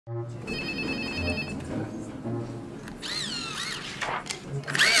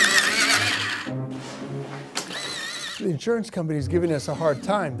The insurance company's giving us a hard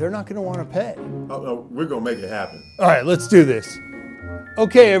time. They're not going to want to pay. Oh, no, we're going to make it happen. All right, let's do this.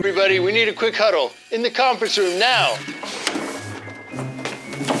 Okay, everybody, we need a quick huddle. In the conference room now.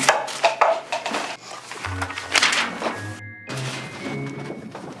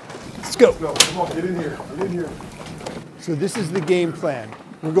 Let's go. No, come on, get in here. Get in here. So this is the game plan.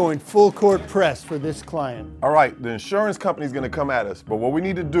 We're going full court press for this client. All right, the insurance company's going to come at us, but what we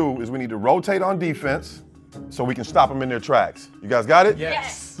need to do is we need to rotate on defense so we can stop them in their tracks. You guys got it?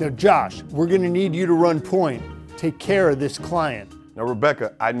 Yes. Now, Josh, we're going to need you to run point. Take care of this client. Now,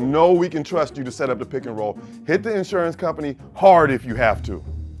 Rebecca, I know we can trust you to set up the pick and roll. Hit the insurance company hard if you have to.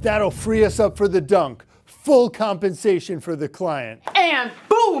 That'll free us up for the dunk. Full compensation for the client. And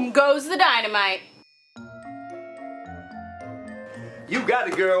boom goes the dynamite. You got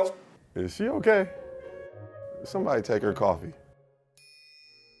it, girl. Is she okay? Somebody take her coffee.